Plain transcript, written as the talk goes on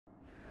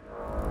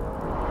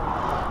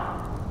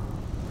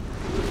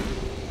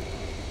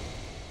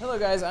Hello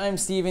guys, I'm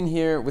Steven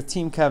here with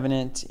Team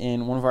Covenant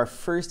in one of our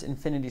first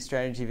Infinity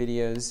Strategy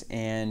videos,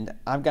 and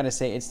I've got to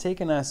say it's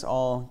taken us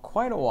all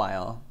quite a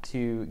while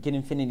to get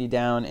Infinity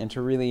down and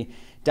to really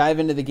dive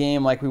into the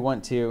game like we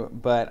want to,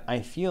 but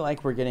I feel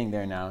like we're getting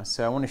there now.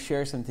 So I want to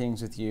share some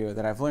things with you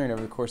that I've learned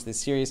over the course of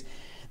this series.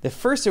 The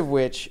first of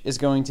which is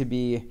going to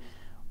be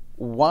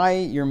why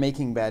you're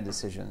making bad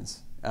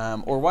decisions,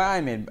 or why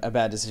I made a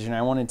bad decision.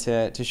 I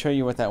wanted to show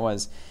you what that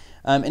was.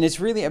 And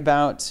it's really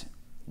about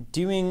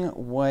doing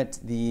what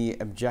the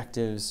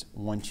objectives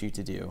want you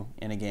to do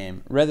in a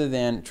game, rather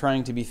than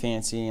trying to be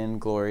fancy and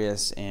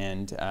glorious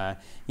and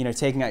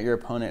taking out your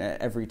opponent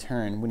at every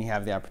turn when you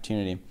have the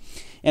opportunity.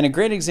 And a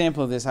great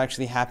example of this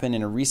actually happened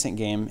in a recent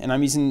game, and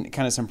I'm using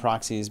kind of some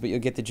proxies, but you'll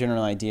get the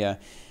general idea.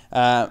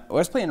 I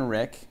was playing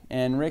Rick,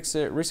 and Rick's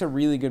a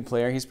really good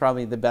player. He's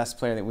probably the best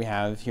player that we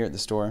have here at the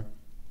store,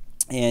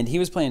 and he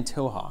was playing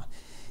Toha.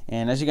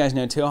 And as you guys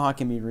know, Toha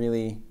can be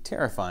really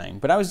terrifying.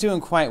 But I was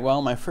doing quite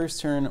well. My first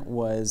turn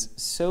was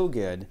so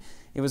good.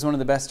 It was one of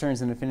the best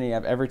turns in Infinity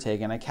I've ever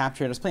taken. I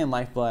was playing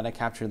Lifeblood. I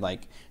captured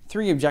like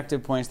 3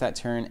 objective points that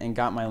turn and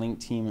got my Link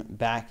team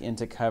back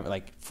into cover,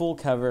 like full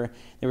cover.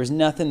 There was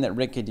nothing that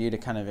Rick could do to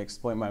kind of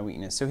exploit my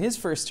weakness. So his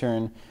first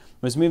turn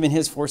was moving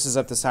his forces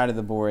up the side of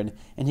the board,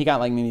 and he got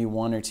like maybe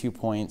 1 or 2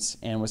 points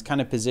and was kind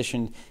of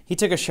positioned. He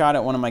took a shot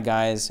at one of my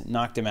guys,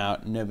 knocked him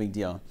out, no big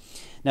deal.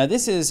 Now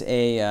this is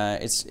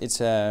it's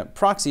a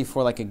proxy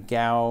for like a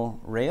Gao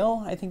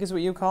Rail, I think is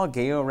what you call it,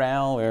 Gao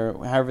Rail,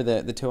 or however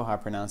the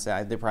Toha pronounce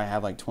it. They probably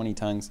have like 20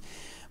 tongues.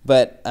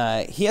 But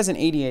he has an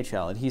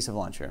ADHL, adhesive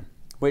launcher,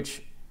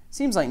 which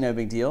seems like no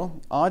big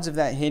deal. Odds of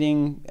that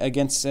hitting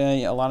against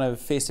a lot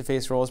of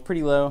face-to-face rolls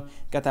pretty low.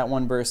 Got that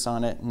 1 burst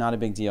on it, not a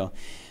big deal.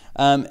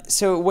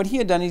 So what he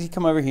had done is he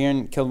come over here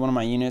and killed one of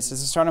my units. This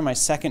is the start of my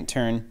second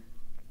turn.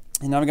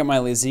 And now I've got my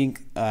Lizig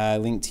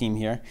Link team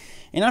here.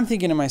 And I'm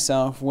thinking to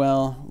myself,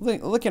 well,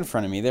 look in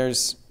front of me.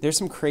 There's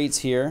some crates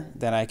here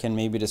that I can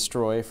maybe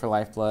destroy for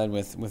Lifeblood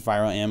with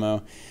viral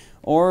ammo.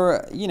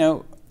 Or,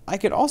 I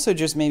could also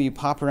just maybe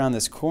pop around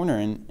this corner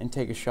and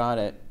take a shot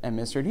at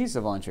Mr.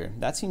 Adhesive Launcher.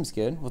 That seems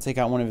good. We'll take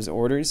out one of his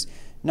orders.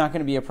 Not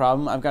going to be a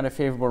problem. I've got a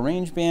favorable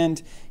range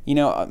band.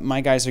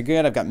 My guys are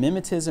good. I've got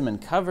Mimetism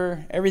and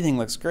cover. Everything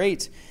looks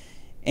great.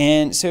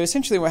 And so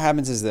essentially what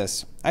happens is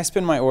this. I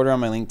spin my order on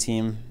my Link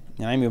team,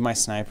 and I move my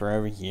sniper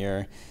over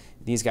here.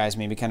 These guys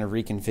maybe kind of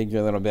reconfigure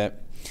a little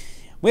bit.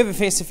 We have a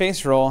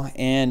face-to-face roll,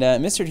 and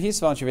Mr.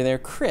 Adhesive Launcher over there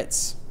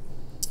crits.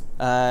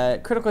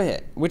 Critical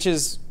hit, which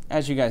is,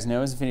 as you guys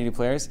know as Infinity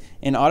players,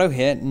 an auto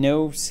hit,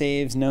 no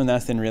saves, no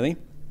nothing really.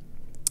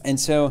 And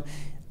so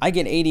I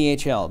get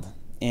ADHL'd,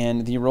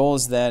 and the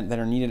rolls that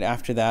are needed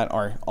after that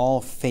are all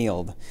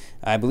failed.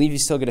 I believe you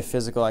still get a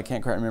physical. I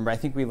can't quite remember. I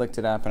think we looked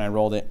it up and I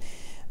rolled it.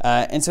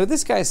 And so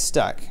this guy's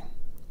stuck,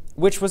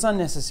 which was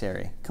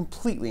unnecessary,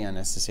 completely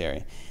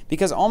unnecessary,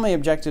 because all my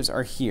objectives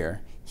are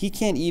here. He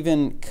can't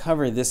even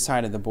cover this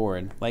side of the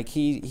board. Like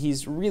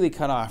he's really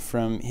cut off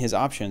from his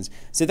options.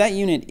 So that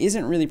unit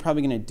isn't really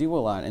probably going to do a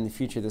lot in the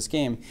future of this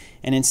game.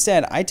 And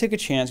instead, I took a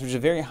chance, which is a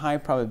very high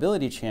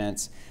probability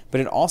chance,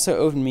 but it also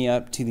opened me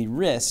up to the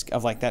risk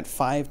of like that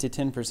 5 to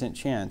 10%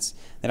 chance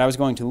that I was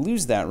going to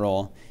lose that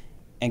roll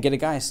and get a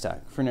guy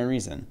stuck for no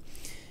reason.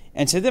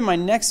 And so then my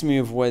next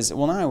move was,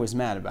 well, now I was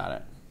mad about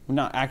it.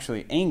 Not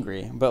actually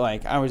angry, but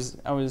like I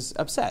was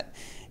upset.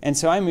 And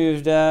so I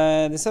moved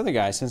this other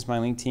guy, since my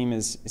Link team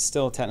is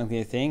still technically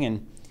a thing,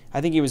 and I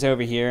think he was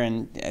over here,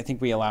 and I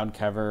think we allowed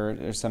cover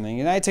or something,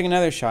 and I took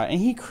another shot, and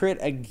he crit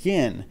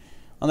again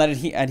on that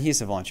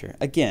adhesive launcher,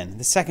 again,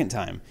 the second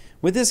time,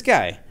 with this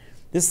guy,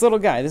 this little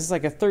guy. This is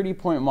like a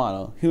 30-point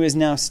model who is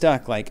now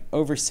stuck like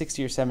over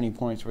 60 or 70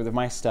 points worth of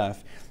my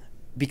stuff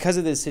because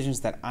of the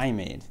decisions that I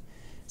made.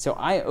 So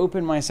I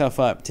opened myself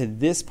up to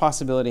this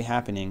possibility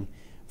happening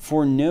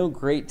for no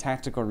great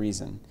tactical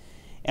reason.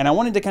 And I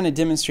wanted to kind of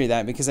demonstrate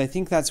that because I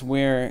think that's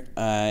where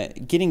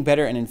getting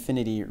better at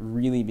Infinity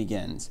really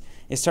begins.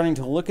 It's starting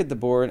to look at the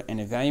board and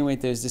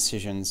evaluate those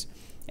decisions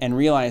and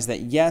realize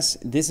that yes,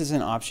 this is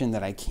an option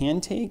that I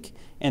can take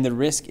and the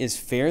risk is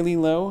fairly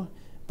low,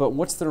 but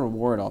what's the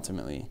reward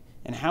ultimately?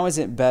 And how is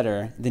it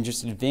better than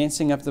just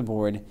advancing up the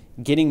board,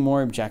 getting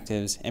more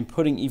objectives, and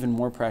putting even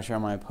more pressure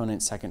on my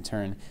opponent's second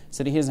turn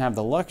so that he doesn't have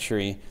the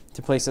luxury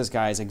to place those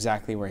guys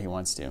exactly where he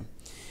wants to.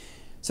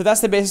 So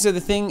that's the basis of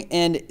the thing,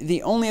 and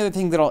the only other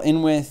thing that I'll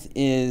end with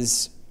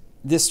is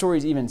this story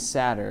is even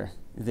sadder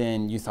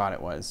than you thought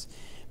it was,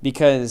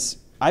 because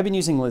I've been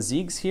using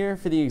Lizigs here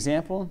for the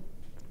example,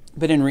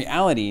 but in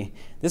reality,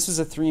 this was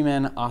a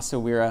 3-man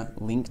Asawira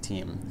Link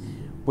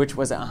team, which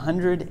was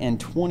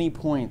 120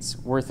 points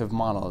worth of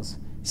models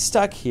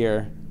stuck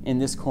here in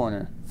this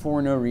corner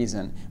for no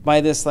reason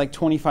by this like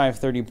 25,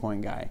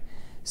 30-point guy.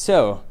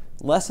 So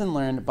lesson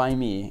learned by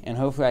me, and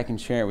hopefully I can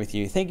share it with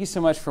you. Thank you so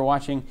much for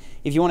watching.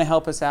 If you want to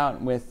help us out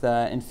with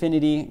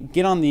Infinity,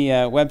 get on the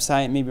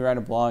website, maybe write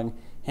a blog,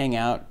 hang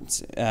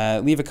out,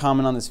 leave a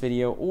comment on this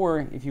video,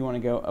 or if you want to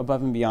go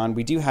above and beyond,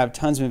 we do have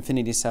tons of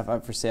Infinity stuff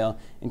up for sale,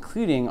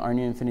 including our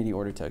new Infinity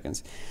order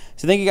tokens.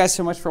 So thank you guys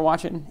so much for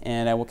watching,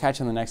 and we'll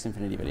catch you on the next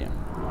Infinity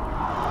video.